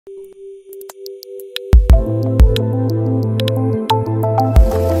எல்லோருக்கும்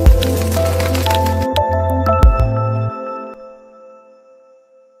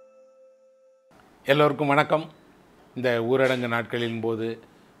வணக்கம். இந்த ஊரடங்கு நாட்களின் போது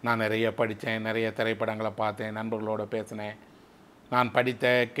நான் நிறைய படித்தேன், நிறைய திரைப்படங்களை பார்த்தேன், நண்பர்களோடு பேசினேன். நான் படித்த,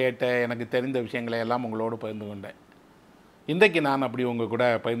 கேட்ட, எனக்கு தெரிந்த விஷயங்களை எல்லாம் உங்களோடு பகிர்ந்து கொண்டேன். இன்றைக்கு நான் அப்படி உங்கள் கூட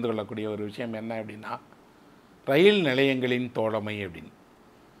பகிர்ந்து கொள்ளக்கூடிய ஒரு விஷயம் என்ன அப்படின்னா, ரயில் நிலையங்களின் தோழமை அப்படின்னு.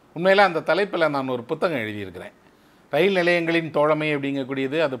 உண்மையில் அந்த தலைப்பில் நான் ஒரு புத்தகம் எழுதியிருக்கிறேன். ரயில் நிலையங்களின் தோழமை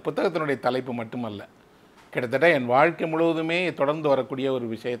அப்படிங்கக்கூடியது அது புத்தகத்தினுடைய தலைப்பு மட்டுமல்ல, கிட்டத்தட்ட என் வாழ்க்கை முழுவதுமே தொடர்ந்து வரக்கூடிய ஒரு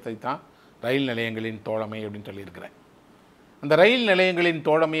விஷயத்தை தான் ரயில் நிலையங்களின் தோழமை அப்படின்னு சொல்லியிருக்கிறேன். அந்த ரயில் நிலையங்களின்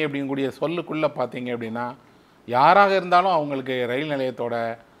தோழமை அப்படிங்கக்கூடிய சொல்லுக்குள்ளே பார்த்தீங்க அப்படின்னா, யாராக இருந்தாலும் அவங்களுக்கு ரயில் நிலையத்தோட,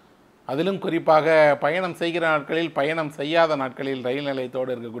 அதிலும் குறிப்பாக பயணம் செய்கிற நாட்களில், பயணம் செய்யாத நாட்களில் ரயில்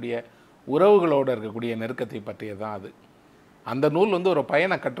நிலையத்தோடு இருக்கக்கூடிய உறவுகளோடு இருக்கக்கூடிய நெருக்கத்தை பற்றியது தான் அது. அந்த நூல் ஒரு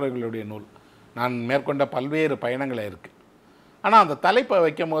பயண கட்டுரைகளுடைய நூல். நான் மேற்கொண்ட பல்வேறு பயணங்கள் இருக்குது. ஆனால் அந்த தலைப்பை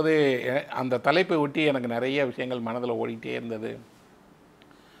வைக்கும் போது, அந்த தலைப்பை ஒட்டி எனக்கு நிறைய விஷயங்கள் மனதில் ஓடிக்கிட்டே இருந்தது.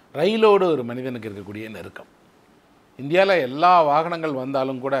 ரயிலோடு ஒரு மனிதனுக்கு இருக்கக்கூடிய நெருக்கம். இந்தியாவில் எல்லா வாகனங்கள்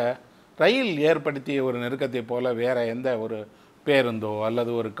வந்தாலும் கூட ரயில் ஏற்படுத்திய ஒரு நெருக்கத்தை போல் வேறு எந்த ஒரு பேருந்தோ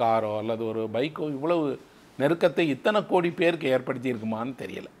அல்லது ஒரு காரோ அல்லது ஒரு பைக்கோ இவ்வளவு நெருக்கத்தை இத்தனை கோடி பேருக்கு ஏற்படுத்தி இருக்குமான்னு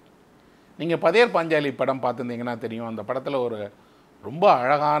தெரியலை. நீங்கள் பதேர் பாஞ்சாலி படம் பார்த்துருந்தீங்கன்னா தெரியும். அந்த படத்தில் ஒரு ரொம்ப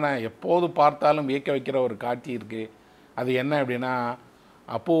அழகான, எப்போது பார்த்தாலும் வியக்க வைக்கிற ஒரு காட்சி இருக்குது. அது என்ன அப்படின்னா,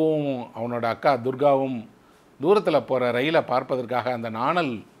 அப்புவும் அவனோட அக்கா துர்காவும் தூரத்தில் போகிற ரயிலை பார்ப்பதற்காக அந்த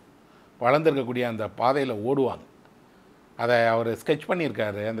நாணல் வளர்ந்துருக்கக்கூடிய அந்த பாதையில் ஓடுவாங்க. அதை அவர் ஸ்கெட்ச்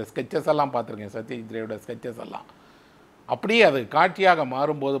பண்ணியிருக்காரு. அந்த ஸ்கெட்சஸ் எல்லாம் பார்த்துருக்கேன், சத்யஜித்ரேயோட ஸ்கெட்சஸ் எல்லாம். அப்படியே அது காட்சியாக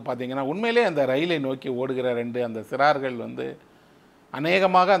மாறும்போது பார்த்திங்கன்னா, உண்மையிலே அந்த ரயிலை நோக்கி ஓடுகிற அந்த சிறார்கள்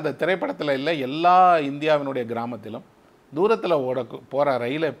அநேகமாக அந்த திரைப்படத்தில் இல்லை, எல்லா இந்தியாவினுடைய கிராமத்திலும் தூரத்தில் போகிற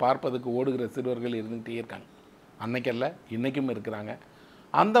ரயிலை பார்ப்பதுக்கு ஓடுகிற சிறுவர்கள் இருந்துகிட்டே இருக்காங்க. அன்னைக்கல்ல, இன்றைக்கும் இருக்கிறாங்க.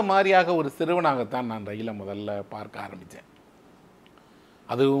 அந்த மாதிரியாக ஒரு சிறுவனாகத்தான் நான் ரயிலை முதல்ல பார்க்க ஆரம்பித்தேன்.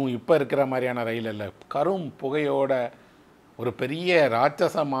 அதுவும் இப்போ இருக்கிற மாதிரியான ரயில் இல்லை, கரும் புகையோட, ஒரு பெரிய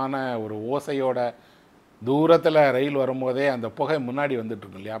ராட்சசமான ஒரு ஓசையோட தூரத்தில் ரயில் வரும்போதே அந்த புகை முன்னாடி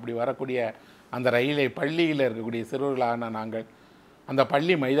வந்துட்டுருக்கும் இல்லையா? அப்படி வரக்கூடிய அந்த ரயிலை பள்ளியில் இருக்கக்கூடிய சிறுவர்களான நாங்கள் அந்த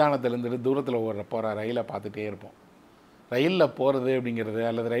பள்ளி மைதானத்திலேருந்து தூரத்தில் போகிற ரயிலை பார்த்துட்டே இருப்போம். ரயிலில் போகிறது அப்படிங்கிறது,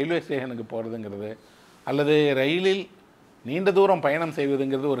 அல்லது ரயில்வே ஸ்டேஷனுக்கு போகிறதுங்கிறது, அல்லது ரயிலில் நீண்ட தூரம் பயணம்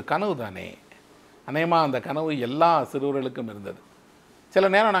செய்வதுங்கிறது ஒரு கனவு தானே. அநேகமாக அந்த கனவு எல்லா சிறுவர்களுக்கும் இருந்தது. சில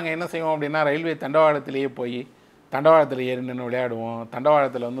நேரம் நாங்கள் என்ன செய்வோம் அப்படின்னா, ரயில்வே தண்டவாளத்திலேயே போய் தண்டவாளத்தில் ஏறி நின்று விளையாடுவோம்.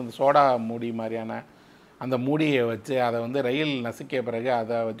 தண்டவாளத்தில் இந்த சோடா மூடி மாதிரியான அந்த மூடியை வச்சு அதை ரயில் நசுக்கிய பிறகு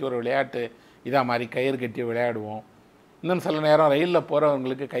அதை வச்சு ஒரு விளையாட்டு இதாக மாதிரி கயிறு கட்டி விளையாடுவோம். இன்னும் சில நேரம் ரயிலில்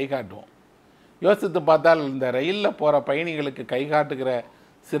போகிறவங்களுக்கு கை காட்டுவோம். யோசித்து பார்த்தால் இந்த ரயிலில் போகிற பயணிகளுக்கு கை காட்டுகிற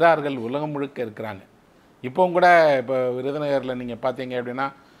சிறார்கள் உலகம் முழுக்க இருக்கிறாங்க. இப்போவும் கூட இப்போ விருதுநகரில் நீங்கள் பார்த்தீங்க அப்படின்னா,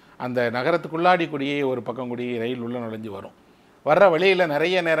 அந்த நகரத்துக்குள்ளாடி கூடியே ஒரு பக்கம் கூடியே ரயில் உள்ள நுழைஞ்சு வரும். வர்ற வழியில்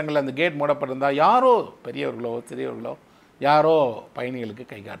நிறைய நேரங்களில் அந்த கேட் மூடப்பட்டிருந்தால் யாரோ பெரியவர்களோ சிறியவர்களோ யாரோ பயணிகளுக்கு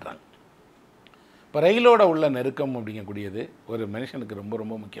கை காட்டுறாங்க. இப்போ ரயிலோட உள்ள நெருக்கம் அப்படிங்கக்கூடியது ஒரு மனுஷனுக்கு ரொம்ப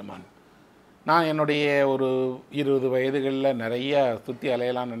ரொம்ப முக்கியமானது. நான் என்னுடைய ஒரு 20 வயதுகளில் நிறைய சுற்றி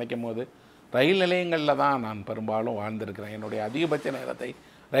அலையலாம்னு நினைக்கும் போது ரயில் நிலையங்களில் தான் நான் பெரும்பாலும் வாழ்ந்திருக்கிறேன். என்னுடைய அதிகபட்ச நேரத்தை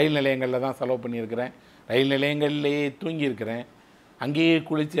ரயில் நிலையங்களில் தான் செலவு பண்ணியிருக்கிறேன். ரயில் நிலையங்கள்லேயே தூங்கியிருக்கிறேன். அங்கேயே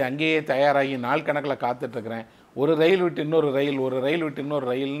குளித்து அங்கேயே தயாராகி நாள் கணக்கில் காத்துட்ருக்கிறேன். ஒரு ரயில் விட்டு இன்னொரு ரயில், ஒரு ரயில் விட்டு இன்னொரு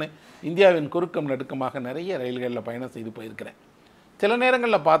ரயில்னு இந்தியாவின் குறுக்கம் நெடுக்கமாக நிறைய ரயில்களில் பயணம் செய்து போயிருக்கிறேன். சில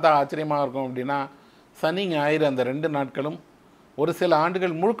நேரங்களில் பார்த்தா ஆச்சரியமாக இருக்கும். அப்படின்னா, சனி ஞாயிறு அந்த 2 நாட்களும் ஒரு சில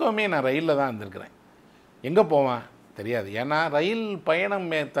ஆண்டுகள் முழுக்கவுமே நான் ரயிலில் தான் இருந்திருக்கிறேன். எங்கே போவேன் தெரியாது. ஏன்னா ரயில் பயணம்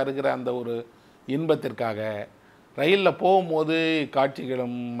தருகிற அந்த ஒரு இன்பத்திற்காக, ரயிலில் போகும்போது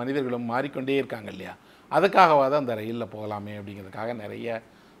காட்சிகளும் மனிதர்களும் மாறிக்கொண்டே இருக்காங்க இல்லையா, அதுக்காகவாத அந்த ரயிலில் போகலாமே அப்படிங்கிறதுக்காக நிறைய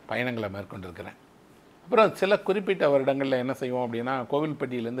பயணங்களை மேற்கொண்டிருக்கிறேன். அப்புறம் சில குறிப்பிட்ட வருடங்களில் என்ன செய்வோம் அப்படின்னா,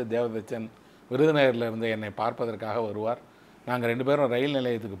 கோவில்பட்டியிலேருந்து தேவதச்சன் விருதுநகரிலிருந்து என்னை பார்ப்பதற்காக வருவார். நாங்கள் 2 பேரும் ரயில்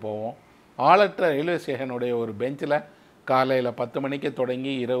நிலையத்துக்கு போவோம். ஆளற்ற ரயில்வே ஸ்டேஷனுடைய ஒரு பெஞ்சில் காலையில் 10 மணிக்கு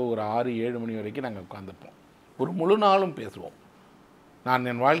தொடங்கி இரவு ஒரு 6-7 மணி வரைக்கும் நாங்கள் உட்காந்துப்போம். ஒரு முழு நாளும் பேசுவோம். நான்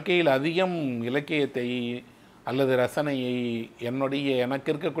என் வாழ்க்கையில் அதிகம் இலக்கியத்தை அல்லது ரசனையை,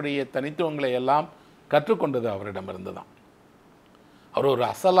 எனக்கு இருக்கக்கூடிய தனித்துவங்களை எல்லாம் கற்றுக்கொண்டது அவரிடமிருந்து தான். அவர் ஒரு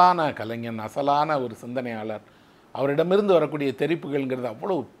அசலான கலைஞன், அசலான ஒரு சிந்தனையாளர். அவரிடமிருந்து வரக்கூடிய தெரிப்புகள்ங்கிறது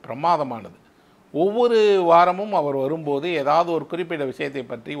அவ்வளோ பிரமாதமானது. ஒவ்வொரு வாரமும் அவர் வரும்போது ஏதாவது ஒரு குறிப்பிட்ட விஷயத்தை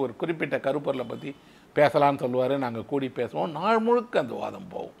பற்றி, ஒரு குறிப்பிட்ட கருப்பொருளை பற்றி பேசலான்னு சொல்லுவார். நாங்கள் கூடி பேசுவோம். நாள் முழுக்க அந்த வாதம்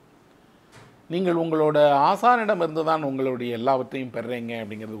போகும். நீங்கள் உங்களோட ஆசானிடமிருந்து தான் உங்களுடைய எல்லாவற்றையும் பெறுறீங்க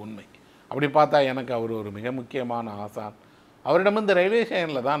அப்படிங்கிறது உண்மை. அப்படி பார்த்தா எனக்கு அவர் ஒரு மிக முக்கியமான ஆசான். அவரிடமிருந்து ரயில்வே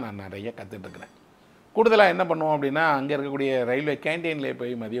ஸ்டேஷனில் தான் நான் நிறைய கற்றுட்டுருக்கிறேன். கூடுதலாக என்ன பண்ணுவோம் அப்படின்னா, அங்கே இருக்கக்கூடிய ரயில்வே கேன்டீன்லேயே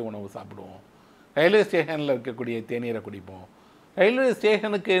போய் மதிய உணவு சாப்பிடுவோம். ரயில்வே ஸ்டேஷனில் இருக்கக்கூடிய தேநீரை குடிப்போம். ரயில்வே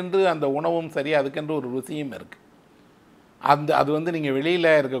ஸ்டேஷனுக்கு என்று அந்த உணவும் சரி, அதுக்கென்று ஒரு ருசியும் இருக்குது. அது வந்து நீங்கள் வெளியில்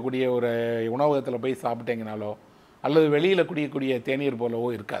இருக்கக்கூடிய ஒரு உணவகத்தில் போய் சாப்பிட்டீங்கனாலோ அல்லது வெளியில் குடிக்கக்கூடிய தேநீர் போலவோ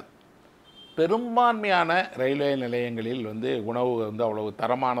இருக்காது. பெரும்பான்மையான ரயில்வே நிலையங்களில் வந்து உணவு வந்து அவ்வளவு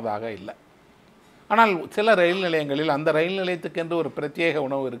தரமானதாக இல்லை. ஆனால் சில ரயில் நிலையங்களில் அந்த ரயில் நிலையத்துக்கென்று ஒரு பிரத்யேக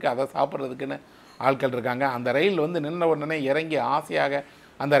உணவு இருக்குது, அதை சாப்பிட்றதுக்குன்னு ஆட்கள் இருக்காங்க. அந்த ரயில் வந்து நின்ற உடனே இறங்கி ஆசையாக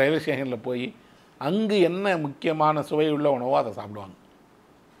அந்த ரயில்வே ஸ்டேஷனில் போய் அங்கு என்ன முக்கியமான சுவை உள்ள உணவோ அதை சாப்பிடுவாங்க.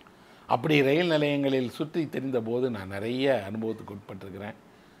 அப்படி ரயில் நிலையங்களில் சுற்றி தெரிந்த போது நான் நிறைய அனுபவத்துக்கு உட்பட்டிருக்கிறேன்.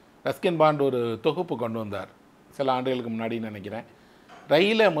 ரஸ்கின் பாண்ட் ஒரு தொகுப்பு கொண்டு வந்தார் சில ஆண்டுகளுக்கு முன்னாடி நினைக்கிறேன்.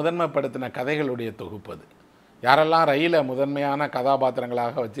 ரயிலை முதன்மைப்படுத்தின கதைகளுடைய தொகுப்பு அது. யாரெல்லாம் ரயிலை முதன்மையான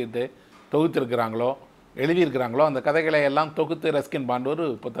கதாபாத்திரங்களாக வச்சுட்டு தொகுத்திருக்கிறாங்களோ எழுதியிருக்கிறாங்களோ அந்த கதைகளை எல்லாம் தொகுத்து ரஸ்கின் பாண்ட் ஒரு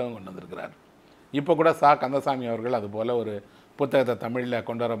புத்தகம் கொண்டு வந்திருக்கிறார். இப்போ கூட கந்தசாமி அவர்கள் அதுபோல் ஒரு புத்தகத்தை தமிழில்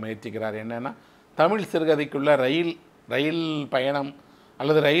கொண்டு வர முயற்சிக்கிறார். என்னென்னா, தமிழ் சிறுகதைக்குள்ள ரயில் பயணம்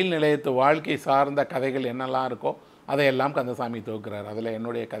அல்லது ரயில் நிலையத்து வாழ்க்கை சார்ந்த கதைகள் என்னெல்லாம் இருக்கோ அதையெல்லாம் கந்தசாமி தொகுக்கிறார். அதில்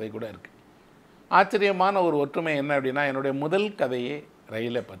என்னுடைய கதை கூட இருக்குது. ஆச்சரியமான ஒரு ஒற்றுமை என்ன அப்படின்னா, என்னுடைய முதல் கதையே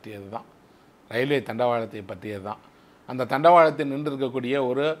ரயிலை பற்றியது தான், ரயில்வே தண்டவாளத்தை பற்றியது தான். அந்த தண்டவாளத்தில் நின்று இருக்கக்கூடிய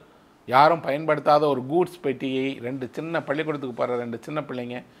ஒரு யாரும் பயன்படுத்தாத ஒரு கூட்ஸ் பெட்டியை பள்ளிக்கூடத்துக்கு போகிற 2 சின்ன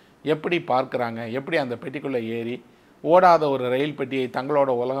பிள்ளைங்க எப்படி பார்க்குறாங்க, எப்படி அந்த பெட்டிக்குள்ளே ஏறி ஓடாத ஒரு ரயில் பெட்டியை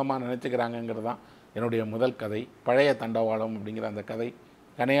தங்களோட உலகமாக நினச்சிக்கிறாங்கங்கிறது தான் என்னுடைய முதல் கதை. பழைய தண்டவாளம் அப்படிங்கிற அந்த கதை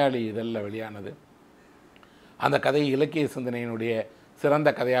கனையாளி இதழில் வெளியானது. அந்த கதை இலக்கிய சிந்தனையினுடைய சிறந்த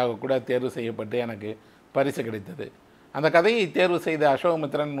கதையாக கூட தேர்வு செய்யப்பட்டு எனக்கு பரிசு கிடைத்தது. அந்த கதையை தேர்வு செய்த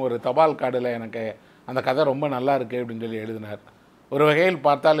அசோகமித்ரன் ஒரு தபால் கார்டில் எனக்கு அந்த கதை ரொம்ப நல்லா இருக்குது அப்படின்னு சொல்லி எழுதினார். ஒரு வகையில்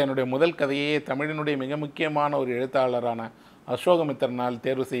பார்த்தால் என்னுடைய முதல் கதையே தமிழினுடைய மிக முக்கியமான ஒரு எழுத்தாளரான அசோகமித்ரனால்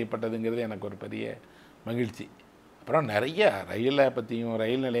தேர்வு செய்யப்பட்டதுங்கிறது எனக்கு ஒரு பெரிய மகிழ்ச்சி. அப்புறம் நிறைய ரயிலை பற்றியும்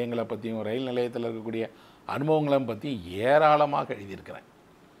ரயில் நிலையங்களை பற்றியும் ரயில் நிலையத்தில் இருக்கக்கூடிய அனுபவங்களை பற்றியும் ஏராளமாக எழுதியிருக்கிறேன்.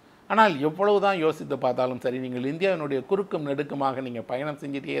 ஆனால் எவ்வளவு தான் யோசித்து பார்த்தாலும் சரி, நீங்கள் இந்தியாவினுடைய குறுக்கும் நெடுக்குமாக நீங்கள் பயணம்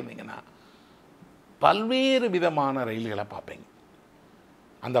செஞ்சுட்டே இருந்தீங்கன்னா பல்வேறு விதமான ரயில்களை பார்ப்பீங்க.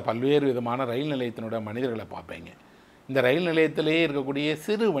 அந்த பல்வேறு விதமான ரயில் நிலையத்தினுடைய மனிதர்களை பார்ப்பீங்க. இந்த ரயில் நிலையத்திலேயே இருக்கக்கூடிய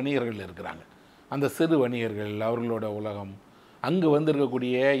சிறு வணிகர்கள் இருக்கிறாங்க. அந்த சிறு வணிகர்கள், அவர்களோட உலகம், அங்கு வந்து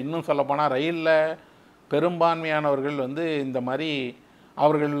இருக்கக்கூடிய, இன்னும் சொல்லப்போனால் ரயிலில் பெரும்பான்மையானவர்கள் வந்து இந்த மாதிரி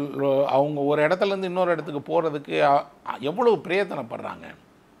அவங்க ஒரு இடத்துலேருந்து இன்னொரு இடத்துக்கு போகிறதுக்கு எவ்வளோ பிரயத்தனப்படுறாங்க.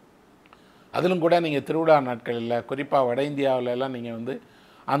 அதிலும் கூட நீங்கள் திருவிழா நாட்களில், குறிப்பாக வட இந்தியாவிலலாம் நீங்கள் வந்து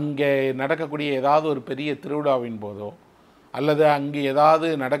அங்கே நடக்கக்கூடிய ஏதாவது ஒரு பெரிய திருவிழாவின் போதோ அல்லது அங்கே ஏதாவது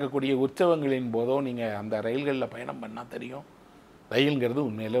நடக்கக்கூடிய உற்சவங்களின் போதோ நீங்கள் அந்த ரயில்களில் பயணம் பண்ணால் தெரியும், ரயில்ங்கிறது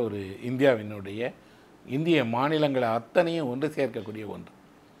உண்மையில் ஒரு இந்திய மாநிலங்களை அத்தனையும் ஒன்று சேர்க்கக்கூடிய ஒன்று.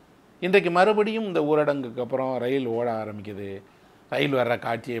 இன்றைக்கு மறுபடியும் இந்த ஊரடங்குக்கு அப்புறம் ரயில் ஓட ஆரம்பிக்குது. ரயில் வர்ற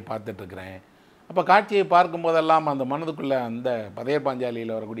காட்சியை பார்த்துட்ருக்குறேன். அப்போ காட்சியை பார்க்கும்போதெல்லாம் அந்த மனதுக்குள்ளே அந்த பதையர்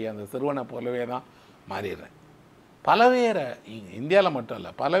பாஞ்சாலியில் வரக்கூடிய அந்த சிறுவனை போலவே தான் மாறிடுறேன். பலவேறு இந்தியாவில் மட்டும்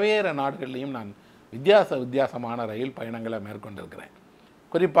இல்லை, பலவேறு நாடுகள்லேயும் நான் வித்தியாசமான ரயில் பயணங்களை மேற்கொண்டிருக்கிறேன்.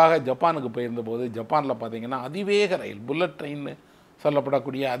 குறிப்பாக ஜப்பானுக்கு போயிருந்தபோது, ஜப்பானில் பார்த்திங்கன்னா அதிவேக ரயில், புல்லட் ட்ரெயின்னு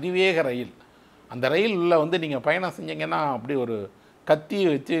சொல்லப்படக்கூடிய அதிவேக ரயில், அந்த ரயிலில் வந்து நீங்கள் பயணம் செஞ்சீங்கன்னா அப்படி ஒரு கத்தியை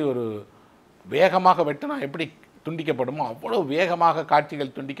வச்சு ஒரு வேகமாக வெட்டினா எப்படி துண்டிக்கப்படுமோ அவ்வளோ வேகமாக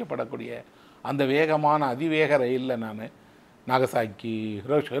காட்சிகள் துண்டிக்கப்படக்கூடிய அந்த வேகமான அதிவேக ரயிலில் நான் நாகசாக்கி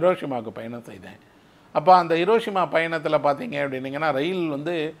ஹிரோஷிமாவுக்கு பயணம் செய்தேன். அப்போ அந்த ஹிரோஷிமா பயணத்தில் பார்த்தீங்க அப்படின்னிங்கன்னா, ரயில்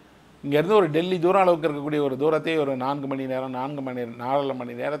வந்து இங்கேருந்து ஒரு டெல்லி தூரம் அளவுக்கு இருக்கக்கூடிய ஒரு தூரத்தையே ஒரு 4 மணி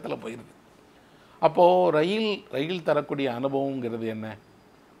நேரத்தில் போயிடுது. அப்போது ரயில் தரக்கூடிய அனுபவங்கிறது என்ன?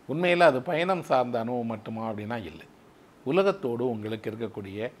 உண்மையில் அது பயணம் சார்ந்த அனுபவம் மட்டுமா அப்படின்னா இல்லை. உலகத்தோடு உங்களுக்கு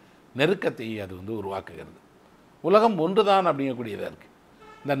இருக்கக்கூடிய நெருக்கத்தை அது வந்து உருவாக்குகிறது. உலகம் ஒன்று தான் அப்படிங்கக்கூடியதாக இருக்குது.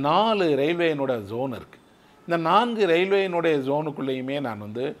 இந்த 4 ரயில்வேயினோட ஜோன் இருக்குது. இந்த 4 ரயில்வேயினுடைய ஜோனுக்குள்ளேயுமே நான்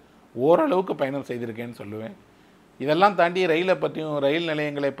வந்து ஓரளவுக்கு பயணம் செய்திருக்கேன்னு சொல்லுவேன். இதெல்லாம் தாண்டி ரயிலை பற்றியும் ரயில்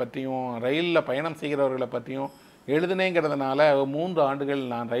நிலையங்களை பற்றியும் ரயிலில் பயணம் செய்கிறவர்களை பற்றியும் எழுதுனேங்கிறதுனால 3 ஆண்டுகள்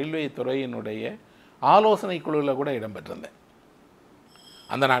நான் ரயில்வே துறையினுடைய ஆலோசனை குழுவில் கூட இடம்பெற்றிருந்தேன்.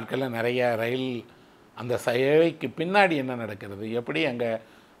 அந்த நாட்களில் நிறைய ரயில் அந்த சேவைக்கு பின்னாடி என்ன நடக்கிறது, எப்படி அங்கே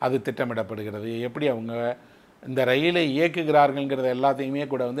அது திட்டமிடப்படுகிறது, எப்படி அவங்க இந்த ரயிலை இயக்குகிறார்கள்ங்கிறத எல்லாத்தையுமே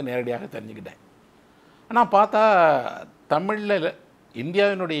கூட வந்து நேரடியாக தெரிஞ்சுக்கிட்டேன். ஆனால் பார்த்தா தமிழில்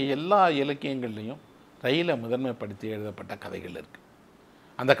இந்தியாவினுடைய எல்லா இலக்கியங்கள்லேயும் ரயிலை முதன்மைப்படுத்தி எழுதப்பட்ட கதைகள் இருக்குது.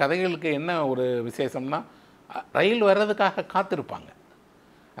 அந்த கதைகளுக்கு என்ன ஒரு விசேஷம்னா, ரயில் வர்றதுக்காக காத்திருப்பாங்க.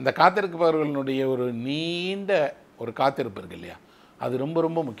 அந்த காத்திருப்பவர்களுடைய ஒரு நீண்ட ஒரு காத்திருப்பு இருக்கு இல்லையா, அது ரொம்ப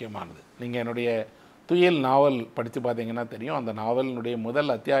ரொம்ப முக்கியமானது. நீங்கள் என்னுடைய துயில் நாவல் படித்து பார்த்தீங்கன்னா தெரியும். அந்த நாவலினுடைய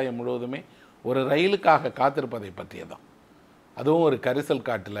முதல் அத்தியாயம் முழுவதுமே ஒரு ரயிலுக்காக காத்திருப்பதை பற்றியதான். அதுவும் ஒரு கரிசல்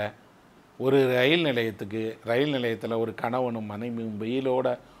காட்டில் ஒரு ரயில் நிலையத்தில் ஒரு கணவனும் மனைவியும் வெயிலோட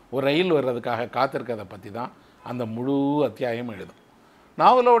ஒரு ரயில் வர்றதுக்காக காத்திருக்கிறத பற்றி தான் அந்த முழு அத்தியாயம் எழுதும்.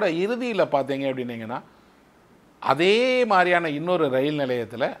 நாவலோட இறுதியில் பார்த்தீங்க அப்படின்னீங்கன்னா, அதே மாதிரியான இன்னொரு ரயில்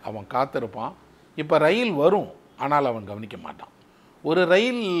நிலையத்தில் அவன் காத்திருப்பான். இப்போ ரயில் வரும், ஆனால் அவன் கவனிக்க மாட்டான். ஒரு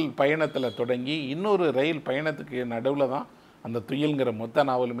ரயில் பயணத்தில் தொடங்கி இன்னொரு ரயில் பயணத்துக்கு நடுவில் தான் அந்த துயில்ங்கிற மொத்த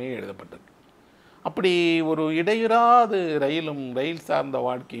நாவலுமே எழுதப்பட்டிருக்கு. அப்படி ஒரு இடையுறாது ரயில் சார்ந்த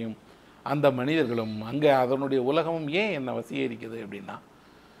வாழ்க்கையும் அந்த மனிதர்களும் அங்கே அதனுடைய உலகமும் ஏன் என்னை வசீகரிக்குது அப்படின்னா,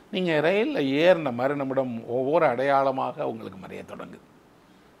 நீங்கள் ரயிலில் ஏறின மறுநிமிடம் ஒவ்வொரு அடையாளமாக உங்களுக்கு மறைய தொடங்குது.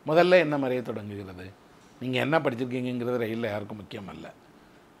 முதல்ல என்ன மறைய தொடங்குகிறது? நீங்கள் என்ன படிச்சிருக்கீங்கிறது ரயிலில் யாருக்கும் முக்கியம் இல்லை.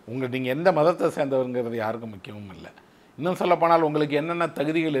 நீங்கள் எந்த மதத்தை சேர்ந்தவருங்கிறது யாருக்கும் முக்கியமும் இல்லை. இன்னும் சொல்லப்போனால் உங்களுக்கு என்னென்ன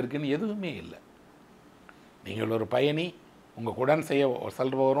தகுதிகள் இருக்குதுன்னு எதுவுமே இல்லை. நீங்கள் ஒரு பயணி, உங்கள் குடன்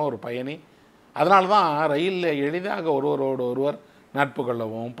செல்பவரும் ஒரு பயணி. அதனால தான் ரயிலில் எளிதாக ஒருவரோடு ஒருவர் நட்பு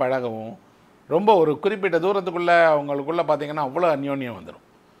கொள்ளவும் பழகவும் ரொம்ப ஒரு குறிப்பிட்ட தூரத்துக்குள்ளே அவங்களுக்குள்ளே பார்த்திங்கன்னா அவ்வளோ அந்யோன்யம் வந்துடும்.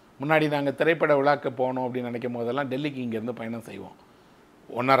 முன்னாடி நாங்கள் திரைப்பட விழாக்கு போனோம் அப்படின்னு நினைக்கும் போதெல்லாம் டெல்லிக்கு இங்கேருந்து பயணம் செய்வோம்.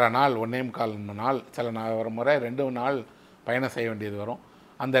 1.5 நாள் 1.25 நாள் சில முறை 2 நாள் பயணம் செய்ய வேண்டியது வரும்.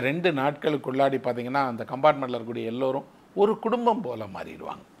 அந்த 2 நாட்களுக்குள்ளாடி பார்த்திங்கன்னா அந்த கம்பார்ட்மெண்ட்டில் இருக்கக்கூடிய எல்லோரும் ஒரு குடும்பம் போல்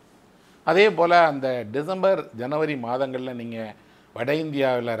மாறிடுவாங்க. அதே போல் அந்த டிசம்பர் ஜனவரி மாதங்களில் நீங்கள் வட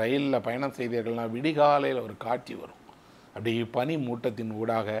இந்தியாவில் ரயிலில் பயணம் செய்தீர்கள்னால் விடிகாலையில் ஒரு காட்சி வரும். அப்படி பனி மூட்டத்தின்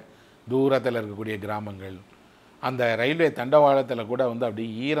ஊடாக தூரத்தில் இருக்கக்கூடிய கிராமங்கள், அந்த ரயில்வே தண்டவாளத்தில் கூட அப்படி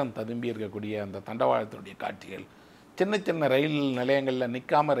ஈரம் ததும்பி இருக்கக்கூடிய அந்த தண்டவாளத்தினுடைய காட்சிகள், சின்ன சின்ன ரயில் நிலையங்களில்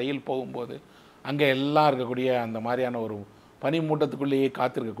நிற்காமல் ரயில் போகும்போது அங்கே எல்லாம் இருக்கக்கூடிய அந்த மாதிரியான ஒரு பனி மூட்டத்துக்குள்ளேயே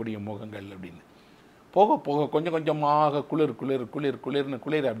காத்திருக்கக்கூடிய முகங்கள் அப்படின்னு போக போக கொஞ்சம் கொஞ்சமாக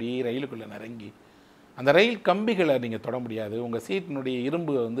குளிர்னு அப்படியே ரயிலுக்குள்ளே நிறங்கி அந்த ரயில் கம்பிகளை நீங்கள் தொட முடியாது. உங்கள் சீட்டினுடைய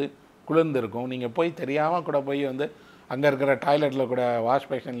இரும்பு குளிர்ந்துருக்கும். நீங்கள் போய் தெரியாமல் கூட போய் அங்கே இருக்கிற டாய்லெட்டில் கூட வாஷ்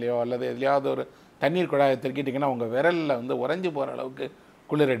பேஷன்லேயோ அல்லது எதுலையாவது ஒரு தண்ணீர் குழாயை திருக்கிட்டிங்கன்னா உங்கள் விரலில் உறைஞ்சி போகிற அளவுக்கு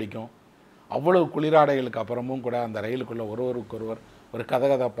குளிர் அடிக்கும். அவ்வளவு குளிராடைகளுக்கு அப்புறமும் கூட அந்த ரயிலுக்குள்ளே ஒருவருக்கொருவர் ஒரு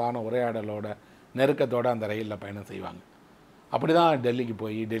கதகதப்பான உரையாடலோட நெருக்கத்தோடு அந்த ரயிலில் பயணம் செய்வாங்க. அப்படி தான் டெல்லிக்கு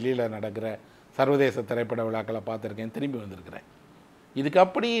போய் டெல்லியில் நடக்கிற சர்வதேச திரைப்பட விழாக்களை பார்த்துருக்கேன், திரும்பி வந்திருக்கிறேன். இதுக்கு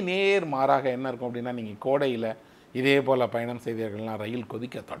அப்படி நேர் மாறாக என்ன இருக்கும் அப்படின்னா, நீங்கள் கோடையில் இதே போல் பயணம் செய்தீர்கள்னால் ரயில்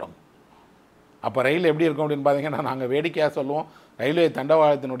கொதிக்க தொடங்கும். அப்போ ரயில் எப்படி இருக்கும் அப்படின்னு பார்த்தீங்கன்னா, நாங்கள் வேடிக்கையாக சொல்லுவோம், ரயில்வே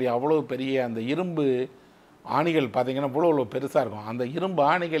தண்டவாளத்தினுடைய அவ்வளோ பெரிய அந்த இரும்பு ஆணிகள் பார்த்திங்கன்னா இவ்வளோ பெருசாக இருக்கும். அந்த இரும்பு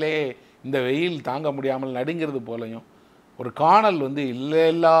ஆணிகளே இந்த வெயில் தாங்க முடியாமல் நடுங்கிறது போலையும் ஒரு காணல்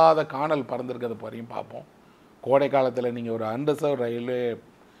இல்லாத காணல் பறந்துருக்கிறது போலையும் பார்ப்போம். கோடை காலத்தில் நீங்கள் ஒரு அன்ரிசர்வ் ரயில்வே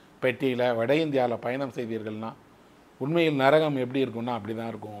பெட்டியில் வட இந்தியாவில் பயணம் செய்தீர்கள்னால் உண்மையில் நரகம் எப்படி இருக்குன்னா அப்படி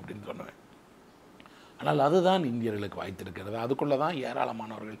தான் இருக்கும் அப்படின்னு சொன்னேன். ஆனால் அதுதான் இந்தியர்களுக்கு வாய்த்திருக்கிறது. அதுக்குள்ளே தான்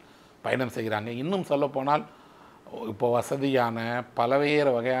ஏராளமானவர்கள் பயணம் செய்கிறாங்க. இன்னும் சொல்லப்போனால் இப்போ வசதியான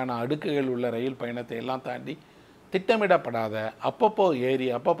பலவேறு வகையான அடுக்குகள் உள்ள ரயில் பயணத்தை எல்லாம் தாண்டி திட்டமிடப்படாத அப்பப்போ ஏறி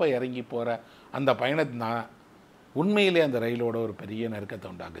அப்பப்போ இறங்கி போகிற அந்த பயணத்தினால் உண்மையிலே அந்த ரயிலோட ஒரு பெரிய நெருக்கத்தை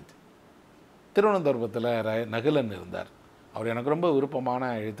உண்டாகுச்சு. திருவனந்தபுரத்தில் நகுலன் இருந்தார். அவர் எனக்கு ரொம்ப விருப்பமான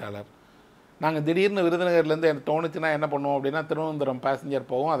எழுத்தாளர். நாங்கள் திடீர்னு விருதுநகர்லேருந்து எனக்கு தோணுச்சுன்னா என்ன பண்ணுவோம் அப்படின்னா, திருவனந்தபுரம் பேசஞ்சர்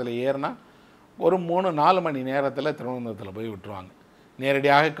போவோம். அதில் ஏறினா ஒரு 3-4 மணி நேரத்தில் திருவனந்தபுரத்தில் போய் விட்டுருவாங்க.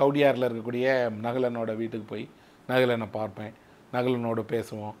 நேரடியாக கவுடியாரில் இருக்கக்கூடிய நகுலனோட வீட்டுக்கு போய் நகுலனை பார்ப்பேன், நகுலனோடு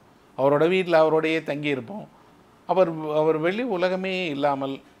பேசுவோம், அவரோட வீட்டில் அவரோடையே தங்கியிருப்போம். அவர் வெளி உலகமே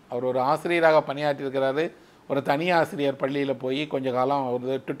இல்லாமல் அவர் ஒரு ஆசிரியராக பணியாற்றியிருக்கிறாரு. ஒரு தனி ஆசிரியர் பள்ளியில் போய் கொஞ்ச காலம்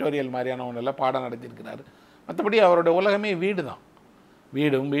அவர் டுட்டோரியல் மாதிரியான ஒன்றில் பாடம் நடத்தியிருக்கிறாரு. மற்றபடி அவரோட உலகமே வீடு தான்.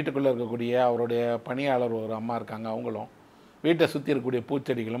 வீட்டுக்குள்ளே இருக்கக்கூடிய அவருடைய பணியாளர் ஒரு அம்மா இருக்காங்க, அவங்களும் வீட்டை சுற்றி இருக்கக்கூடிய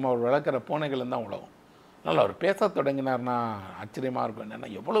பூச்செடிகளும் அவர் வளர்க்குற பூனைகளும் தான் உலகம். அதனால் அவர் பேச தொடங்கினார்னா ஆச்சரியமாக இருக்கும். என்னென்னா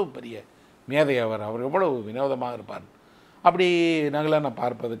எவ்வளவு பெரிய மேதை அவர் எவ்வளவு வினோதமாக இருப்பார். அப்படி நகுலனை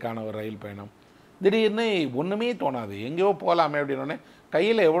பார்ப்பதுக்கான ஒரு ரயில் பயணம். திடீர்னு ஒன்றுமே தோணாது, எங்கேயோ போகலாமே அப்படின்னோடனே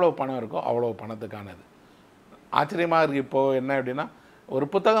கையில் எவ்வளோ பணம் இருக்கோ அவ்வளோ பணத்துக்கானது. ஆச்சரியமாக இருக்குது. இப்போது என்ன அப்படின்னா, ஒரு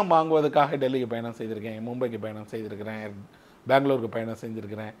புத்தகம் வாங்குவதற்காக டெல்லிக்கு பயணம் செய்திருக்கேன், மும்பைக்கு பயணம் செய்திருக்கிறேன், பெங்களூருக்கு பயணம்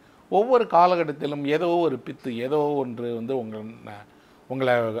செஞ்சுருக்கிறேன். ஒவ்வொரு காலகட்டத்திலும் ஏதோ ஒரு பித்து ஏதோ ஒன்று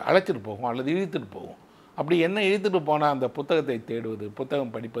உங்களை அழைச்சிட்டு போகும் அல்லது இழுத்துட்டு போகும். அப்படி என்ன இழுத்துட்டு போனால் அந்த புத்தகத்தை தேடுவது,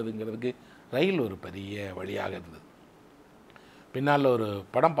 புத்தகம் படிப்பதுங்கிறதுக்கு ரயில் ஒரு பெரிய வழியாக இருந்தது. பின்னால் ஒரு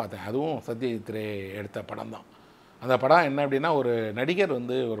படம் பார்த்தேன், அதுவும் சத்யஜித் ரே எடுத்த படம் தான். அந்த படம் என்ன அப்படின்னா, ஒரு நடிகர்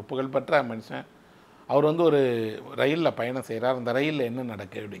ஒரு புகழ்பெற்ற மனுஷன், அவர் ஒரு ரயிலில் பயணம் செய்கிறார். அந்த ரயிலில் என்ன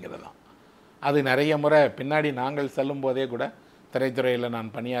நடக்குது அப்படிங்கிறது தான். அது நிறைய முறை பின்னாடி நாங்கள் செல்லும் போதே கூட திரைத்துறையில்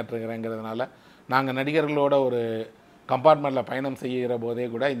நான் பணியாற்றுகிறேங்கிறதுனால நாங்கள் நடிகர்களோட ஒரு கம்பார்ட்மெண்ட்டில் பயணம் செய்கிற போதே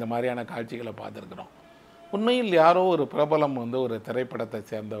கூட இந்த மாதிரியான காட்சிகளை பார்த்துருக்குறோம். உண்மையில் யாரோ ஒரு பிரபலம் வந்து ஒரு திரைப்படத்தை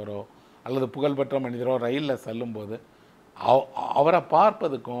சேர்ந்தவரோ அல்லது புகழ்பெற்ற மனிதரோ ரயிலில் செல்லும்போது அவரை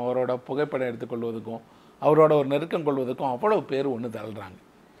பார்ப்பதுக்கும் அவரோட புகைப்படம் எடுத்துக்கொள்வதுக்கும் அவரோட ஒரு நெருக்கம் கொள்வதுக்கும் அவ்வளோ பேர் ஒன்று தள்ளுறாங்க.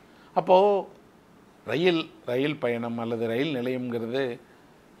 அப்போது ரயில் பயணம் அல்லது ரயில் நிலையம்ங்கிறது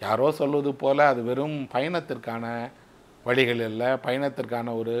யாரோ சொல்வது போல் அது வெறும் பயணத்திற்கான வழிகள் இல்லை,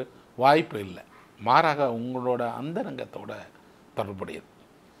 பயணத்திற்கான ஒரு வாய்ப்பு இல்லை. மாறாக உங்களோட அந்தரங்கத்தோட தொடர்புடையது.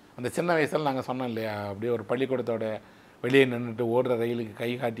 அந்த சின்ன வயசில் நாங்கள் சொன்னோம் இல்லையா, அப்படியே ஒரு பள்ளிக்கூடத்தோட வெளியே நின்றுட்டு ஓடுற ரயிலுக்கு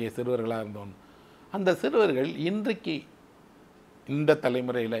கை காட்டிய சிறுவர்களாக இருந்தோம். அந்த சிறுவர்கள் இன்றைக்கு இந்த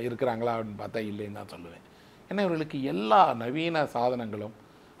தலைமுறையில் இருக்கிறாங்களா அப்படின்னு பார்த்தா இல்லைன்னு தான் சொல்லுவேன். ஏன்னா இவர்களுக்கு எல்லா நவீன சாதனங்களும்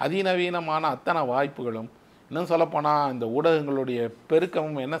அதிநவீனமான அத்தனை வாய்ப்புகளும், இன்னும் சொல்லப்போனால் இந்த ஊடகங்களுடைய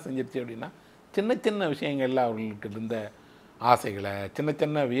பெருக்கமும் என்ன செஞ்சிருச்சு அப்படின்னா சின்ன சின்ன விஷயங்களில் அவர்களுக்கு இருந்த ஆசைகளை, சின்ன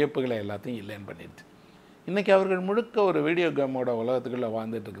சின்ன வியப்புகளை எல்லாத்தையும் இல்லைன்னு பண்ணிடுச்சு. இன்றைக்கி அவர்கள் முழுக்க ஒரு வீடியோ கேமோட உலகத்துக்குள்ளே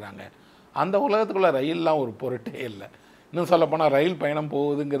வாழ்ந்துட்டுருக்குறாங்க. அந்த உலகத்துக்குள்ளே ரயில்லாம் ஒரு பொருட்டே இல்லை. இன்னும் சொல்லப்போனால் ரயில் பயணம்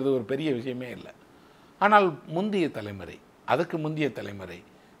போகுதுங்கிறது ஒரு பெரிய விஷயமே இல்லை. ஆனால் முந்தைய தலைமுறை, அதுக்கு முந்தைய தலைமுறை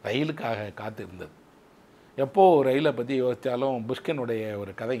ரயிலுக்காக காத்திருந்தது. எப்போது ரயிலை பற்றி யோசித்தாலும் புஷ்கினுடைய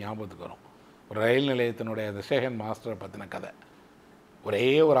ஒரு கதை ஞாபகத்துக்கு வரும். ஒரு ரயில் நிலையத்தினுடைய அந்த ஸ்டேஷன் மாஸ்டரை பற்றின கதை. ஒரே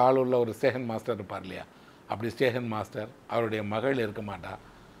ஒரு ஆள் உள்ள ஒரு ஸ்டேஷன் மாஸ்டர் இருப்பார் இல்லையா, அப்படி ஸ்டேஷன் மாஸ்டர், அவருடைய மகள் இருக்க மாட்டா.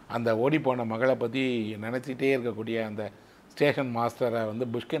 அந்த ஓடிப்போன மகளை பற்றி நினச்சிட்டே இருக்கக்கூடிய அந்த ஸ்டேஷன் மாஸ்டரை வந்து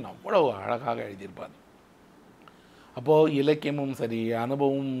புஷ்கின் அவ்வளோ அழகாக எழுதியிருப்பார். அப்போது இலக்கியமும் சரி,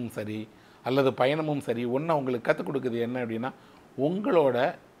 அனுபவமும் சரி, அல்லது பயணமும் சரி, ஒன்று உங்களுக்கு கற்றுக் கொடுக்குது என்ன அப்படின்னா, உங்களோட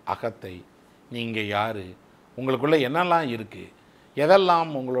அகத்தை, நீங்கள் யார், உங்களுக்குள்ளே என்னெல்லாம் இருக்குது,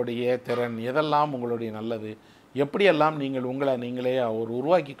 எதெல்லாம் உங்களுடைய திறன், எதெல்லாம் உங்களுடைய நல்லது, எப்படியெல்லாம் நீங்கள் உங்களை நீங்களே ஒரு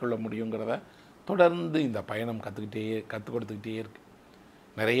உருவாக்கி கொள்ள முடியுங்கிறத தொடர்ந்து இந்த பயணம் கற்றுக் கொடுத்துக்கிட்டே இருக்குது.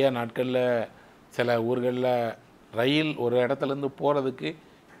 நிறைய நாட்களில் சில ஊர்களில் ரயில் ஒரு இடத்துலேருந்து போகிறதுக்கு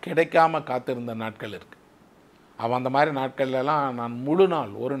கிடைக்காமல் காத்திருந்த நாட்கள் இருக்குது. அவன் அந்த மாதிரி நாட்கள்லாம் நான் முழு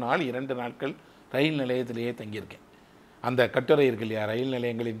நாள், ஒரு நாள் 2 நாட்கள் ரயில் நிலையத்திலேயே தங்கியிருக்கேன். அந்த கட்டுரை இருக்கு இல்லையா, ரயில்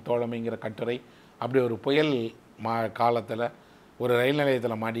நிலையங்களின் தோழமைங்கிற கட்டுரை, அப்படி ஒரு புயல் காலத்தில் ஒரு ரயில்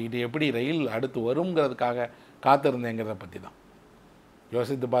நிலையத்தில் மாட்டிக்கிட்டு எப்படி ரயில் அடுத்து வருங்கிறதுக்காக காத்திருந்தேங்கிறத பற்றி தான்.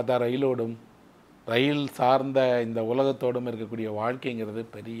 யோசித்து பார்த்தா ரயிலோடும் ரயில் சார்ந்த இந்த உலகத்தோடும் இருக்கக்கூடிய வாழ்க்கைங்கிறது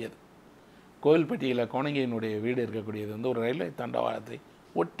பெரியது. கோவில்பட்டியில் கோணங்கியினுடைய வீடு இருக்கக்கூடியது வந்து ஒரு ரயில்வே தண்டவாளத்தை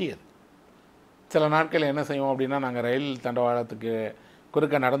ஒட்டியது. சில நாட்கள் என்ன செய்வோம் அப்படின்னா, நாங்கள் ரயில் தண்டவாளத்துக்கு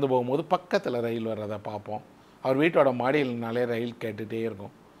குறுக்க நடந்து போகும்போது பக்கத்தில் ரயில் வர்றதை பார்ப்போம். அவர் வீட்டோட மாடியில்னாலே ரயில் கேட்டுகிட்டே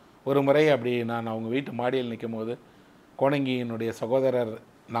இருக்கும். ஒரு முறை அப்படி நான் அவங்க வீட்டு மாடியில் நிற்கும் போது கோணங்கியினுடைய சகோதரர்,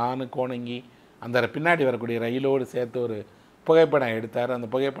 நான், கோணங்கி அந்த பின்னாடி வரக்கூடிய ரயிலோடு சேர்த்து ஒரு புகைப்படம் எடுத்தார். அந்த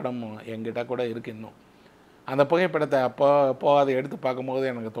புகைப்படம் என்கிட்ட கூட இருக்குது இன்னும். அந்த புகைப்படத்தை அப்போ அதை எடுத்து பார்க்கும்போது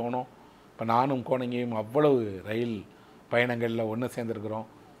எனக்கு தோணும், இப்போ நானும் கோணங்கியும் அவ்வளவு ரயில் பயணங்களில் ஒன்று சேர்ந்துருக்குறோம்,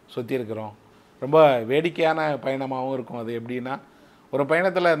 சுற்றியிருக்கிறோம். ரொம்ப வேடிக்கையான பயணமாகவும் இருக்கும். அது எப்படின்னா, ஒரு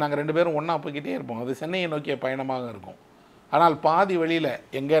பயணத்தில் நாங்கள் 2 பேரும் ஒன்றா போய்கிட்டே இருப்போம். அது சென்னையை நோக்கிய பயணமாக இருக்கும். ஆனால் பாதி வழியில்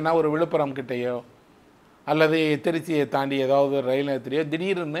எங்கேன்னா ஒரு விழுப்புரம் கிட்டேயோ அல்லது திருச்சியை தாண்டி ஏதாவது ஒரு ரயில் நிலையத்திலேயோ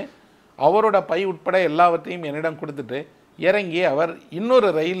திடீர்னு அவரோட பை உட்பட எல்லாவற்றையும் என்னிடம் கொடுத்துட்டு இறங்கி அவர் இன்னொரு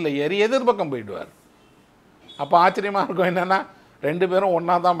ரயிலில் ஏறி எதிர்பக்கம் போயிடுவார். அப்போ ஆச்சரியமாக இருக்கும், என்னென்னா 2 பேரும்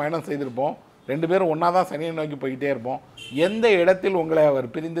ஒன்றா தான் பயணம் செய்திருப்போம், 2 பேரும் ஒன்றா தான் சென்னையை நோக்கி போய்கிட்டே இருப்போம். எந்த இடத்தில் உங்களை அவர்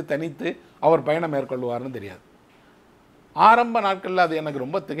பிரிந்து தனித்து அவர் பயணம் மேற்கொள்வார்னு தெரியாது. ஆரம்ப நாட்களில் அது எனக்கு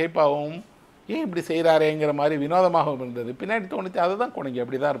ரொம்ப திகைப்பாகவும், ஏன் இப்படி செய்கிறாரேங்கிற மாதிரி வினோதமாகவும் இருந்தது. பின்னாடி தோணுச்சு, அதுதான் கோணங்கி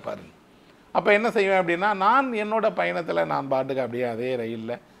அப்படி தான் இருப்பார். அப்போ என்ன செய்வேன் அப்படின்னா, நான் என்னோடய பயணத்தில் நான் பாட்டுக்கு அப்படியே அதே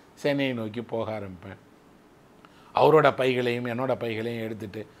ரயிலில் சென்னையை நோக்கி போக ஆரம்பிப்பேன். அவரோட பைகளையும் என்னோட பைகளையும்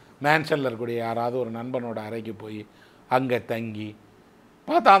எடுத்துகிட்டு மேன்ஷனில் இருக்கக்கூடிய யாராவது ஒரு நண்பனோட அறைக்கு போய் அங்கே தங்கி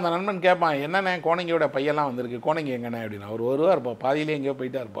பார்த்தா அந்த நண்பன் கேட்பான், என்னண்ணே கோணங்கியோட பையெல்லாம் வந்திருக்கு, கோணங்கி எங்கண்ணே அப்படின்னு. அவர் வருவார், இருப்பா பாதியிலே எங்கேயோ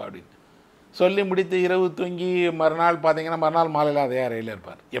போயிட்டா இருப்பா அப்படின்னு சொல்லி முடித்து இரவு தூங்கி மறுநாள் பார்த்தீங்கன்னா மறுநாள் மாலையில் அதே அறையில்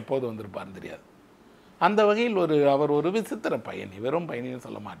இருப்பார். எப்போது வந்திருப்பார்னு தெரியாது. அந்த வகையில் அவர் ஒரு விசித்திர பயணி, வெறும் பயணின்னு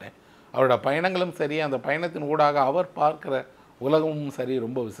சொல்ல மாட்டேன். அவரோட பயணங்களும் சரி, அந்த பயணத்தின் ஊடாக அவர் பார்க்குற உலகமும் சரி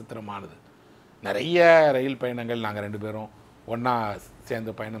ரொம்ப விசித்திரமானது. நிறைய ரயில் பயணங்கள் நாங்கள் 2 பேரும் ஒன்றா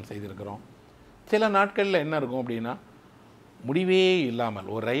சேர்ந்து பயணம் செய்திருக்கிறோம். சில நாட்களில் என்ன இருக்கும் அப்படின்னா, முடிவே இல்லாமல்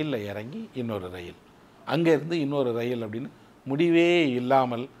ஒரு ரயிலில் இறங்கி இன்னொரு ரயில், அங்கேருந்து இன்னொரு ரயில் அப்படின்னு முடிவே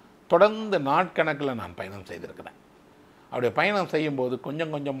இல்லாமல் தொடர்ந்து நாட்கணக்கில் நான் பயணம் செய்திருக்கிறேன். அப்படி பயணம் செய்யும்போது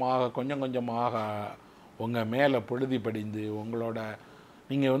கொஞ்சம் கொஞ்சமாக உங்கள் மேலே பொழுதி படிந்து உங்களோட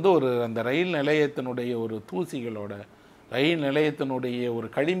நீங்கள் வந்து அந்த ரயில் நிலையத்தினுடைய ஒரு தூசிகளோட, ரயில் நிலையத்தினுடைய ஒரு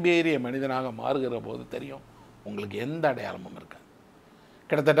களிம்பேறிய மனிதனாக மாறுகிற போது தெரியும் உங்களுக்கு எந்த அடையாளமும் இருக்காது.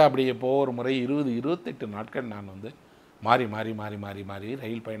 கிட்டத்தட்ட அப்படி இப்போது ஒரு முறை 20-28 நாட்கள் நான் வந்து மாறி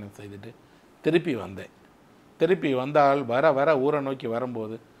ரயில் பயணம் செய்துட்டு திருப்பி வந்தேன். திருப்பி வந்தால் வர வர ஊரை நோக்கி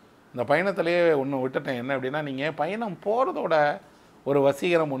வரும்போது இந்த பயணத்திலேயே ஒன்று விட்டுட்டேன். என்ன அப்படின்னா, நீங்கள் பயணம் போகிறதோட ஒரு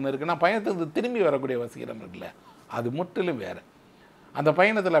வசீகரம் ஒன்று இருக்குன்னா, பயணத்துக்கு திரும்பி வரக்கூடிய வசீகரம் இருக்குல்ல, அது முற்றிலும் வேறு. அந்த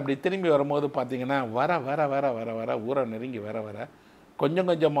பயணத்தில் அப்படி திரும்பி வரும்போது பார்த்திங்கன்னா, வர வர வர வர வர ஊரை நெருங்கி வர வர கொஞ்சம்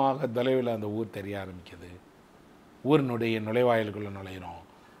கொஞ்சமாக தொலைவில் அந்த ஊர் தெரிய ஆரம்பிக்குது. ஊரினுடைய நுழைவாயிலுக்குள்ளே நுழையிறோம்.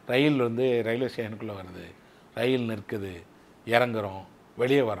 ரயில் ரயில்வே ஸ்டேஷனுக்குள்ளே வருது. ரயில் நிற்குது, இறங்குறோம்,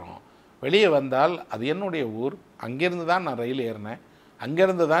 வெளியே வர்றோம். வெளியே வந்தால் அது என்னுடைய ஊர். அங்கேருந்து தான் நான் ரயில் ஏறினேன்.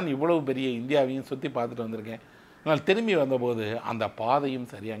 அங்கேருந்து தான் இவ்வளவு பெரிய இந்தியாவையும் சுற்றி பார்த்துட்டு வந்திருக்கேன். ஆனால் திரும்பி வந்தபோது அந்த பாதையும்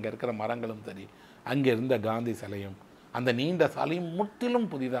சரி, அங்கே இருக்கிற மரங்களும் சரி, அங்கே இருந்த காந்தி சிலையும் அந்த நீண்ட சாலையும் முற்றிலும்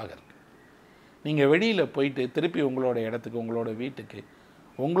புதிதாக இருக்குது. நீங்கள் வெளியில் போயிட்டு திருப்பி உங்களோட இடத்துக்கு, உங்களோட வீட்டுக்கு,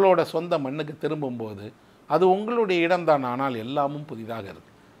 உங்களோட சொந்த மண்ணுக்கு திரும்பும்போது அது உங்களுடைய இடம்தான், ஆனால் எல்லாமும் புதிதாக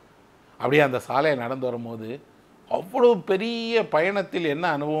இருக்குது. அப்படியே அந்த சாலையை நடந்து வரும்போது அவ்வளோ பெரிய பயணத்தில் என்ன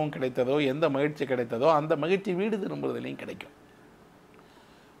அனுபவம் கிடைத்ததோ, எந்த மகிழ்ச்சி கிடைத்ததோ, அந்த மகிழ்ச்சி வீடு திரும்புறதுலேயும் கிடைக்கும்.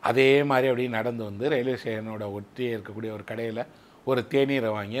 அதே மாதிரி அப்படியே நடந்து வந்து ரயில்வே ஸ்டேஷனோட ஒட்டியே இருக்கக்கூடிய ஒரு கடையில் ஒரு தேநீரை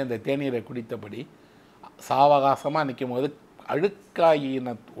வாங்கி அந்த தேநீரை குடித்தபடி சாவகாசமாக நிற்கும் போது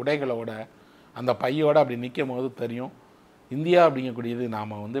அழுக்காயின உடைகளோட அந்த பையோடு அப்படி நிற்கும் போது தெரியும், இந்தியா அப்படிங்கக்கூடியது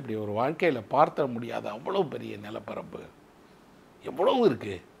நாம் இப்படி ஒரு வாழ்க்கையில் பார்த்த முடியாத அவ்வளோ பெரிய நிலப்பரப்பு எவ்வளவு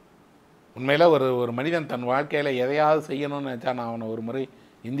இருக்குது. உண்மையில் ஒரு மனிதன் தன் வாழ்க்கையில் எதையாவது செய்யணும்னு நினச்சா நான் அவனை ஒரு முறை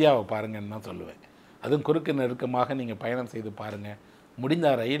இந்தியாவை பாருங்கன்னு தான் சொல்லுவேன். அதுவும் குறுக்கு நெருக்கமாக நீங்கள் பயணம் செய்து பாருங்கள், முடிந்த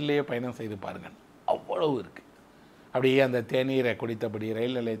ரயில்லையே பயணம் செய்து பாருங்கள், அவ்வளவு இருக்குது. அப்படியே அந்த தேநீரை குடித்தபடி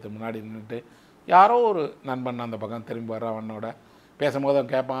ரயில் நிலையத்துக்கு முன்னாடி நின்றுட்டு யாரோ ஒரு நண்பன் அந்த பக்கம் திரும்பி வர அவனோட பேசும்போது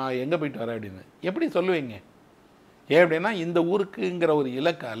அவன் கேட்பான், எங்கே போயிட்டு வர அப்படின்னு. எப்படி சொல்லுவீங்க? ஏன் அப்படின்னா, இந்த ஊருக்குங்கிற ஒரு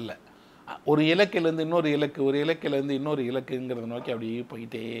இலக்கு அல்ல, ஒரு இலக்கிலேருந்து இன்னொரு இலக்கு, ஒரு இலக்கிலேருந்து இன்னொரு இலக்குங்கிறத நோக்கி அப்படியே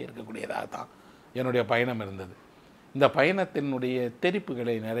போயிட்டே இருக்கக்கூடியதாக தான் என்னுடைய பயணம் இருந்தது. இந்த பயணத்தினுடைய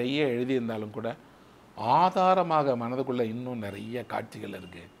தெரிப்புகளை நிறைய எழுதியிருந்தாலும் கூட ஆதாரமாக மனதுக்குள்ளே இன்னும் நிறைய காட்சிகள்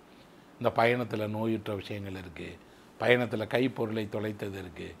இருக்குது. இந்த பயணத்தில் நோயுற்ற விஷயங்கள் இருக்குது, பயணத்தில் கைப்பொருளை தொலைத்தது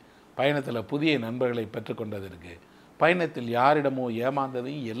இருக்குது, பயணத்தில் புதிய நண்பர்களை பெற்றுக்கொண்டது இருக்குது, பயணத்தில் யாரிடமோ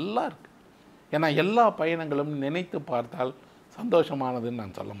ஏமாந்ததும் எல்லாம் இருக்குது. ஏன்னா எல்லா பயணங்களும் நினைத்து பார்த்தால் சந்தோஷமானதுன்னு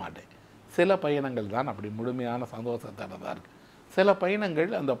நான் சொல்ல மாட்டேன். சில பயணங்கள் தான் அப்படி முழுமையான சந்தோஷத்தோட இருக்குது. சில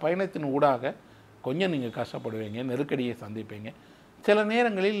பயணங்கள் அந்த பயணத்தின் ஊடாக கொஞ்சம் நீங்கள் கஷ்டப்படுவீங்க, நெருக்கடியை சந்திப்பீங்க. சில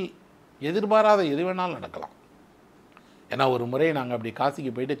நேரங்களில் எதிர்பாராத எது வேணாலும் நடக்கலாம். ஏன்னா ஒரு முறை நாங்கள் அப்படி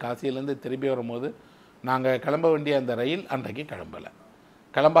காசிக்கு போயிட்டு காசியிலேருந்து திரும்பி வரும்போது நாங்கள் கிளம்ப வேண்டிய அந்த ரயில் அன்றைக்கு கிளம்பலை.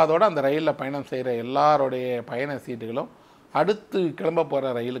 கிளம்பாதோடு அந்த ரயிலில் பயணம் செய்கிற எல்லாருடைய பயண சீட்டுகளும் அடுத்து கிளம்ப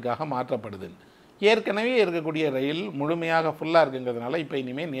போகிற ரயிலுக்காக மாற்றப்படுது. ஏற்கனவே இருக்கக்கூடிய ரயில் முழுமையாக ஃபுல்லாக இருக்குங்கிறதுனால இப்போ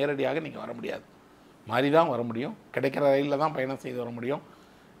இனிமேல் நேரடியாக நீங்கள் வர முடியாது, மாறி தான் வர முடியும். கிடைக்கிற ரயிலில் தான் பயணம் செய்து வர முடியும்.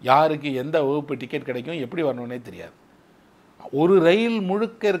 யாருக்கு எந்த வகுப்பு டிக்கெட் கிடைக்கும், எப்படி வரணுன்னே தெரியாது. ஒரு ரயில்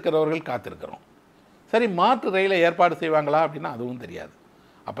முழுக்க இருக்கிறவர்கள் காத்திருக்கிறோம். சரி, மாற்று ரயிலை ஏற்பாடு செய்வாங்களா அப்படின்னா அதுவும் தெரியாது.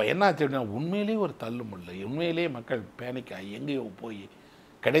 அப்போ என்னாச்சு அப்படின்னா, உண்மையிலேயே ஒரு தள்ளுமுள்ளு, உண்மையிலேயே மக்கள் பேனிக்காகி எங்கேயோ போய்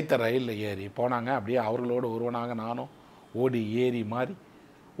கிடைத்த ரயிலில் ஏறி போனாங்க. அப்படியே அவர்களோடு ஒருவனாக நானும் ஓடி ஏறி மாறி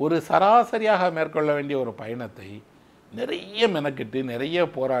ஒரு சராசரியாக மேற்கொள்ள வேண்டிய ஒரு பயணத்தை நிறைய மெனக்கிட்டு நிறைய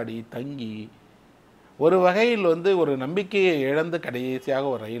போராடி தங்கி ஒரு வகையில் ஒரு நம்பிக்கையை இழந்து கடைசியாக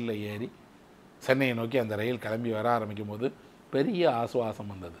ஒரு ரயிலில் ஏறி சென்னையை நோக்கி அந்த ரயில் கிளம்பி வர ஆரம்பிக்கும் போது பெரிய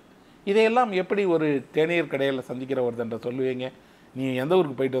ஆசுவாசம் வந்தது. இதையெல்லாம் எப்படி ஒரு தேநீர் கடையில் சந்திக்கிற ஒருத்தன்ட்ட சொல்லுவீங்க? நீ எந்த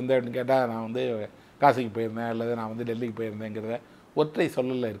ஊருக்கு போயிட்டு வந்த அப்படின்னு கேட்டால் நான் காசிக்கு போயிருந்தேன் அல்லது நான் டெல்லிக்கு போயிருந்தேங்கிறத ஒற்றை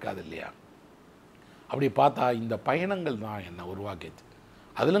சொல்லல இருக்காது இல்லையா? அப்படி பார்த்தா இந்த பயணங்கள் தான் என்னை உருவாக்குச்சு.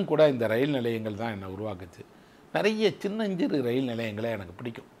 அதிலும் கூட இந்த ரயில் நிலையங்கள் தான் என்னை உருவாக்குச்சு. நிறைய சின்னஞ்சிறு ரயில் நிலையங்களே எனக்கு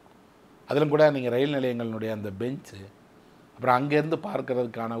பிடிக்கும். அதிலும் கூட நீங்கள் ரயில் நிலையங்களினுடைய அந்த பெஞ்சு, அப்புறம் அங்கேருந்து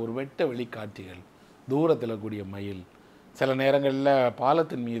பார்க்கறதுக்கான ஒரு வெட்ட வெளி காட்சிகள், தூரத்தில் கூடிய மயில், சில நேரங்களில்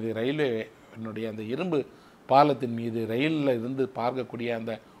பாலத்தின் மீது ரயில்வேனுடைய அந்த இரும்பு பாலத்தின் மீது ரயிலில் இருந்து பார்க்கக்கூடிய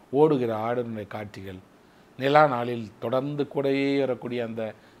அந்த ஓடுகிற ஆடுனுடைய காட்சிகள், நிலா நாளில் தொடர்ந்து கூடவே வரக்கூடிய அந்த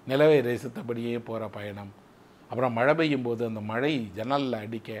நிலவை ரசித்தபடியே போகிற பயணம், அப்புறம் மழை பெய்யும் போது அந்த மழை ஜன்னலில்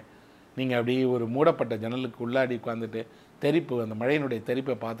அடிக்க நீங்கள் அப்படியே ஒரு மூடப்பட்ட ஜன்னலுக்கு உள்ளாடி உட்காந்துட்டு தெரிப்பு, அந்த மழையினுடைய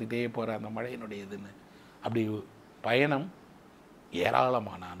தெரிப்பை பார்த்துக்கிட்டே போகிற அந்த மழையினுடைய இதுன்னு அப்படி பயணம்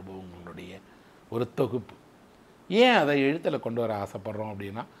ஏராளமான அனுபவங்களுடைய ஒரு தொகுப்பு. ஏன் அதை எழுத்தில் கொண்டு வர ஆசைப்படுறோம்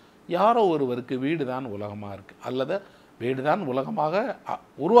அப்படின்னா, யாரோ ஒருவருக்கு வீடு தான் உலகமாக இருக்குது அல்லது வீடு தான் உலகமாக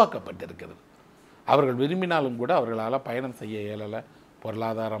உருவாக்கப்பட்டிருக்கிறது. அவர்கள் விரும்பினாலும் கூட அவர்களால் பயணம் செய்ய இயலலை.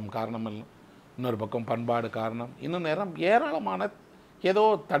 பொருளாதாரம் காரணம், இன்னொரு பக்கம் பண்பாடு காரணம், இன்னும் நேரம் ஏராளமான ஏதோ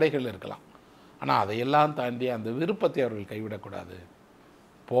தடைகள் இருக்கலாம். ஆனால் அதையெல்லாம் தாண்டி அந்த விருப்பத்தை அவர்கள் கைவிடக்கூடாது.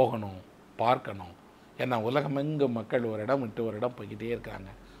 போகணும், பார்க்கணும். ஏன்னா உலகமெங்கும் மக்கள் ஒரு இடம் விட்டு ஒரு இடம் போய்கிட்டே இருக்காங்க,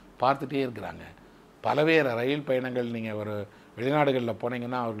 பார்த்துட்டே இருக்கிறாங்க. பலவேறு ரயில் பயணங்கள் நீங்கள் ஒரு வெளிநாடுகளில்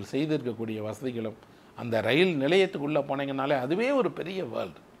போனீங்கன்னா அவர்கள் செய்திருக்கக்கூடிய வசதிகளும் அந்த ரயில் நிலையத்துக்குள்ளே போனீங்கனாலே அதுவே ஒரு பெரிய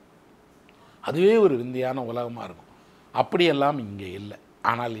வேர்ல்டு, அதுவே ஒரு விந்தியான உலகமாக இருக்கும். அப்படியெல்லாம் இங்கே இல்லை.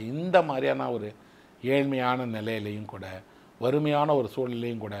 ஆனால் இந்த மாதிரியான ஒரு ஏழ்மையான நிலையிலையும் கூட, வறுமையான ஒரு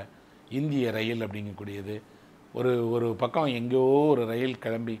சூழ்நிலையும் கூட இந்திய ரயில் அப்படிங்கக்கூடியது ஒரு ஒரு பக்கம் எங்கேயோ ஒரு ரயில்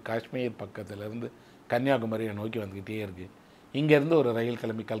கிளம்பி காஷ்மீர் பக்கத்துலேருந்து கன்னியாகுமரியை நோக்கி வந்துக்கிட்டே இருக்குது. இங்கேருந்து ஒரு ரயில்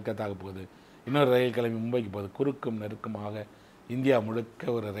கிளம்பி கல்கத்தாவுக்கு போகுது, இன்னொரு ரயில் கிளம்பி மும்பைக்கு போகுது. குறுக்கும் நெருக்கமாக இந்தியா முழுக்க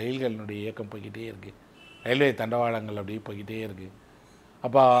ஒரு ரயில்களினுடைய இயக்கம் போய்கிட்டே இருக்குது. ரயில்வே தண்டவாளங்கள் அப்படியே போய்கிட்டே இருக்குது.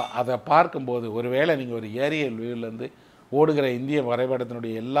 அப்போ அதை பார்க்கும்போது ஒருவேளை நீங்கள் ஒரு ஏரியல் வியூவிலேருந்து ஓடுகிற இந்திய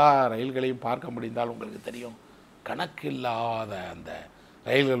வரைபடத்தினுடைய எல்லா ரயில்களையும் பார்க்க முடிந்தால் உங்களுக்கு தெரியும், கணக்கில்லாத அந்த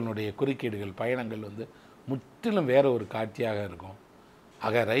ரயில்களினுடைய குறுக்கீடுகள், பயணங்கள் முற்றிலும் வேறு ஒரு காட்சியாக இருக்கும்.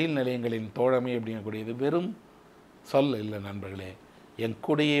 ஆக ரயில் நிலையங்களின் தோழமை அப்படிங்கக்கூடியது வெறும் சொல் இல்லை நண்பர்களே, என்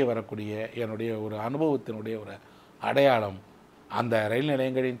கூடையே வரக்கூடிய என்னுடைய ஒரு அனுபவத்தினுடைய ஒரு அடையாளம். அந்த ரயில்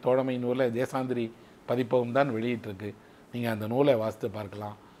நிலையங்களின் தோழமை நூலை தேசாந்திரி பதிப்பகம் தான் வெளியிட்டிருக்கு. நீங்கள் அந்த நூலை வாசித்து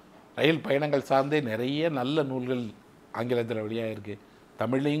பார்க்கலாம். ரயில் பயணங்கள் சார்ந்தே நிறைய நல்ல நூல்கள் ஆங்கிலத்தில் வெளியாக இருக்குது.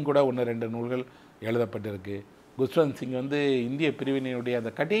 தமிழ்லேயும் கூட 1-2 நூல்கள் எழுதப்பட்டிருக்கு. குஷ்வந்த் சிங் இந்திய பிரிவினையுடைய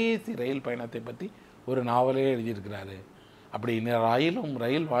அந்த கடைசி ரயில் பயணத்தை பற்றி ஒரு நாவலே எழுதியிருக்கிறாரு. அப்படி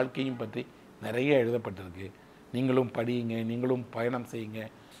ரயில் வாழ்க்கையும் பற்றி நிறைய எழுதப்பட்டிருக்கு. நீங்களும் படியுங்க, நீங்களும் பயணம் செய்யுங்க.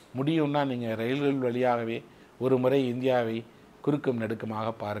 முடியும்னா நீங்கள் ரயில்கள் வழியாகவே ஒரு முறை இந்தியாவை குறுக்கும்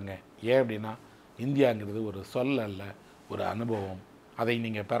நெடுக்குமாக பாருங்கள். ஏன் அப்படின்னா இந்தியாங்கிறது ஒரு சொல் அல்ல, ஒரு அனுபவம். அதை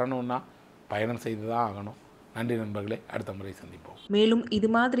நீங்கள் பெறணுன்னா பயணம் செய்து தான் ஆகணும். நன்றி நண்பர்களே, அடுத்த முறை சந்திப்போம். மேலும் இது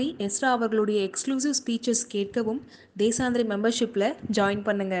மாதிரி எஸ்ரா அவர்களுடைய எக்ஸ்க்ளூசிவ் ஸ்பீச்சஸ் கேட்கவும் தேசாந்திரி மெம்பர்ஷிப்பில் ஜாயின்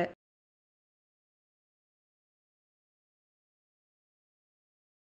பண்ணுங்கள்.